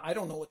solutions. And I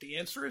don't know what the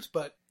answer is,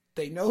 but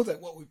they know that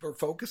what we're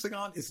focusing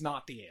on is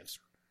not the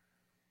answer.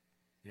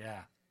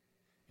 Yeah.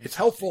 It's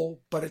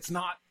helpful, but it's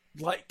not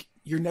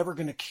you're never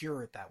going to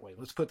cure it that way.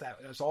 Let's put that.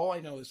 That's all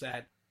I know is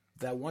that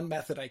one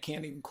method, I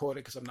can't even quote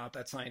it because I'm not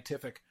that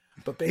scientific,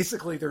 but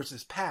basically there's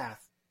this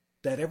path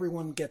that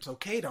everyone gets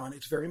okayed on.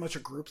 It's very much a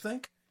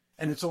groupthink,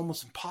 and it's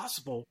almost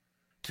impossible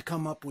to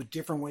come up with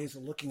different ways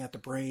of looking at the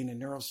brain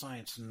and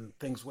neuroscience and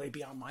things way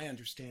beyond my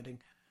understanding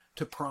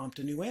to prompt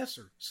a new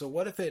answer. So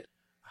what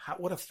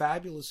a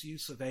fabulous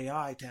use of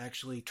AI to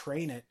actually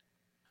train it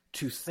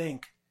to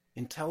think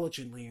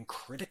intelligently and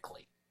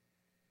critically.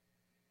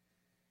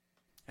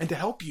 And to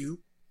help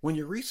you when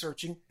you're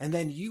researching, and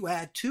then you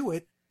add to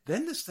it,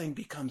 then this thing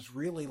becomes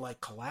really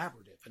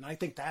collaborative. And I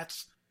think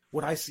that's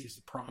what I see as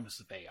the promise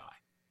of AI,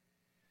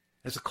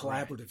 as a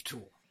collaborative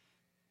tool.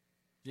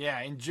 Yeah,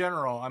 in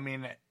general, I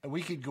mean,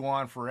 we could go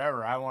on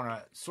forever. I want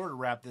to sort of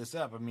wrap this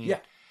up. I mean,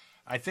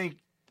 I think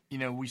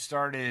we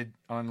started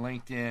on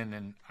LinkedIn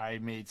and I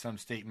made some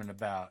statement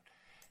about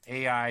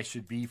AI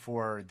should be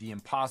for the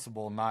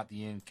impossible, not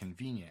the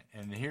inconvenient.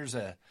 And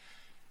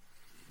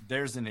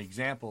there's an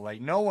example.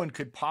 Like, no one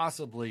could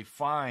possibly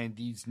find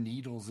these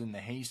needles in the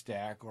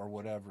haystack or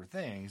whatever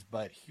things,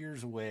 but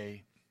here's a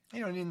way,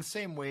 in the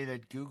same way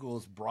that Google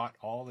has brought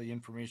all the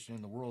information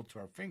in the world to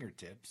our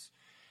fingertips,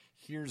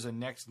 here's a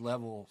next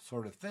level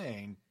sort of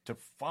thing to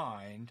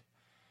find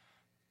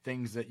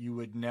things that you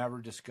would never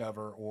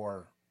discover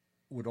or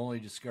would only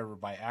discover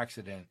by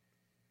accident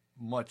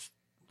much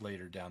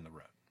later down the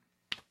road.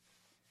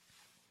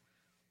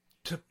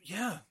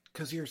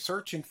 Because you're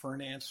searching for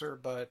an answer,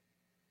 but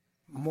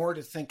more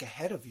to think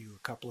ahead of you a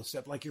couple of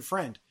steps, like your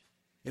friend.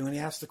 And when he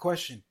asked the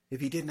question,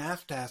 if he didn't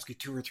have to ask it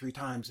 2 or 3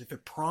 times, if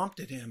it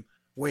prompted him,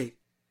 wait,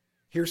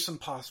 here's some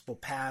possible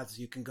paths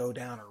you can go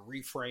down, or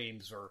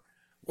reframes, or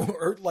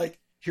like,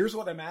 here's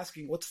what I'm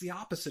asking, what's the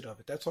opposite of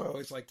it? That's what I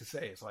always like to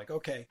say. It's like,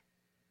 okay,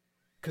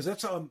 because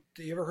that's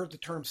you ever heard the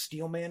term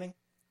steel manning?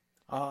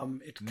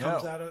 It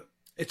comes out of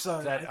it's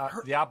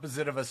the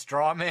opposite of a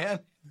straw man.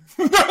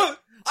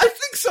 I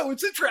think so.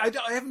 It's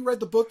interesting. I haven't read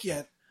the book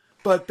yet,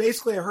 but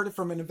basically I heard it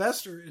from an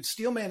investor. And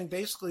steel manning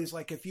basically is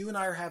like, if you and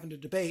I are having a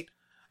debate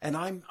and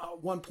I'm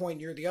one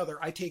point, you're the other,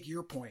 I take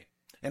your point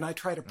and I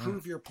try to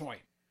prove your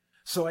point.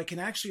 So I can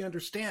actually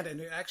understand, and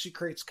it actually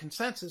creates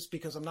consensus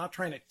because I'm not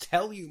trying to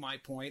tell you my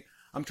point.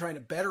 I'm trying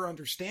to better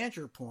understand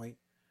your point.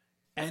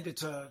 And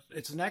it's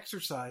an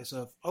exercise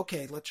of,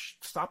 okay, let's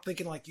stop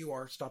thinking like you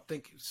are. Start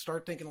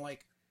thinking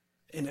like,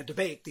 in a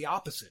debate, the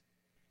opposite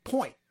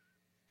point.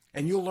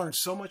 And you'll learn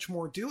so much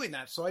more doing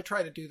that. So I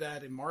try to do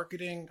that in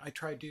marketing. I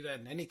try to do that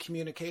in any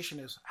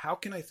communication, is how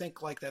can I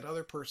think like that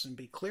other person,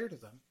 be clear to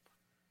them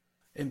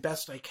in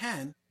best I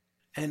can,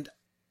 and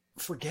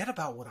forget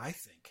about what I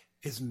think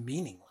is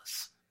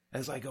meaningless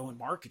as I go in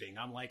marketing.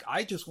 I'm like,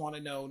 I just want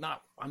to know,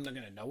 I'm not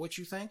going to know what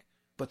you think,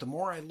 but the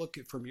more I look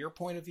at from your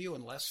point of view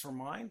and less from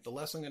mine, the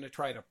less I'm going to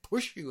try to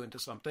push you into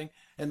something.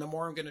 And the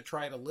more I'm going to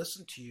try to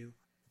listen to you,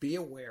 be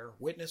aware,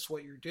 witness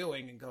what you're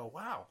doing, and go,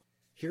 wow,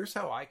 here's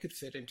how I could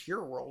fit into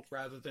your world,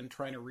 rather than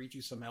trying to read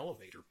you some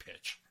elevator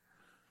pitch,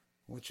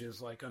 which is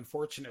like,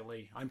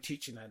 unfortunately, I'm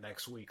teaching that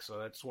next week. So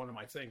that's one of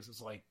my things, is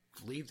like,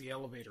 leave the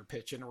elevator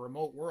pitch. In a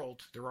remote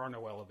world, there are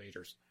no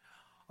elevators.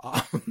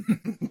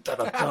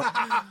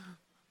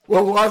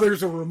 Well,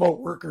 others are remote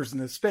workers in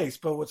this space.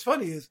 But what's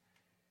funny is,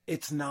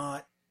 it's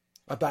not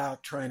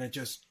about trying to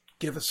just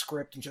give a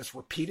script and just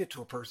repeat it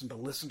to a person,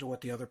 but listen to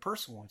what the other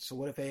person wants. So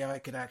what if AI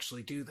could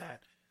actually do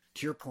that,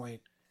 to your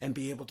point, and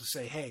be able to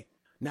say, hey,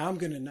 now I'm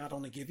going to not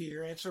only give you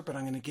your answer, but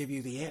I'm going to give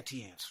you the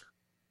anti-answer.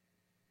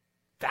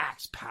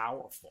 That's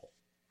powerful.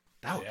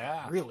 That would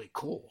be really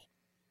cool.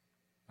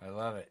 I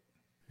love it.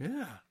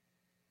 Yeah.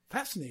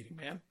 Fascinating,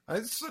 man.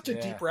 It's such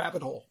a deep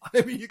rabbit hole.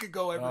 I mean, you could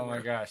go everywhere. Oh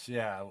my gosh,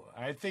 yeah.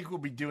 I think we'll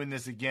be doing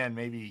this again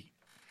maybe,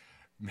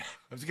 I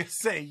was going to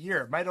say a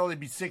year. It might only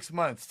be 6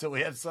 months till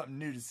we have something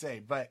new to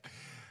say. But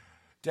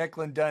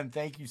Declan Dunn,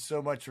 thank you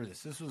so much for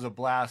this. This was a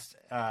blast.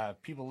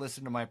 People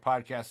listen to my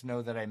podcast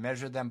know that I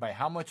measure them by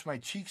how much my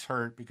cheeks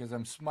hurt, because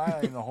I'm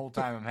smiling the whole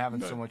time. I'm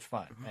having so much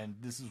fun. And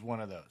this is one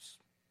of those.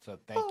 So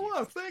thank you.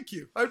 Wow, thank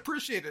you. I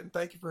appreciate it. And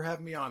thank you for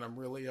having me on. I'm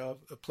really a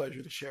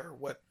pleasure to share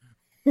what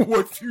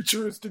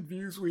futuristic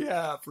views we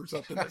have for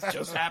something that's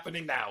just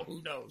happening now.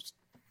 Who knows?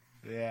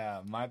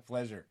 Yeah, my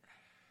pleasure.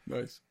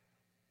 Nice.